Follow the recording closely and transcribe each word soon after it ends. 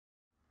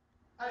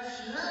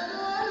أشهد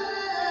أن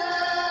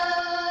لا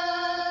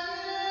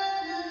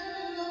إله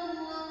إلا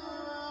الله.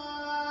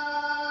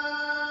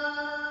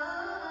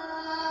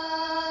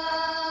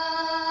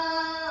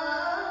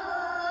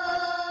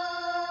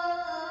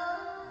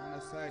 هنا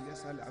السائل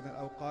يسأل عن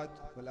الأوقات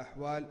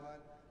والأحوال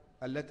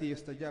التي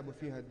يستجاب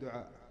فيها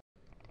الدعاء.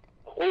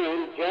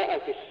 أقول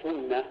جاءت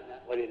السنة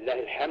ولله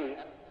الحمد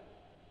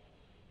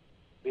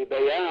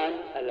ببيان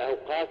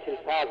الأوقات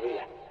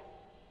الفاضلة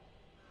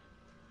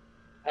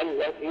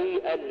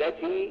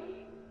التي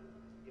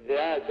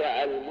إذا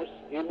دعا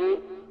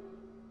المسلم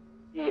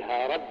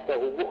فيها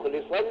ربه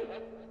مخلصا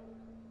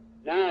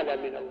نال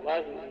من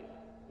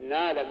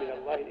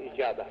الله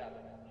الإجابة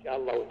إن شاء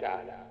الله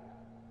تعالى.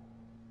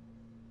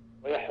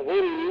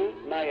 ويحضرني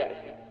ما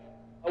يأتي.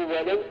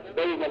 أولا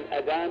بين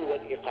الأذان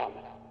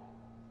والإقامة،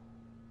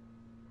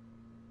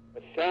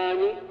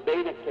 والثاني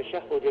بين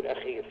التشهد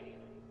الأخير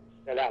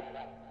السلام،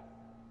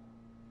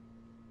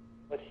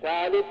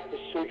 والثالث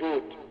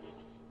السجود،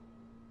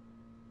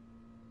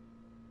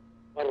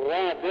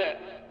 والرابع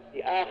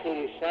في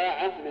آخر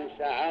ساعة من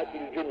ساعات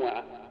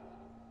الجمعة،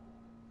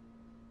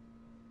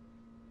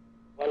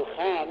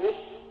 والخامس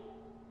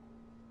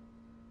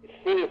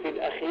الثلث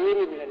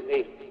الأخير من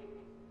الليل،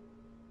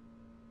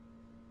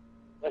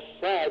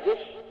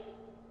 والسادس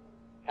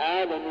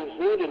حال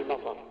نزول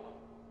المطر.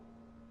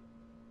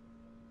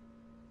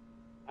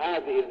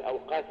 هذه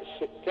الأوقات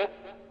الستة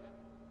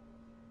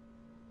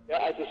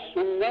جاءت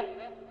السنة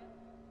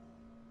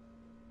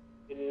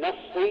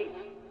بالنص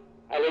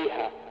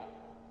عليها،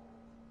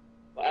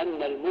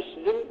 وأن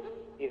المسلم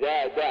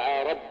إذا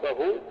دعا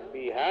ربه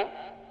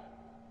فيها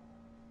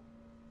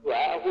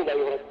دعاءه لا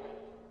يرد.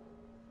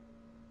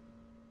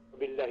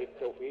 وبالله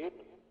التوفيق.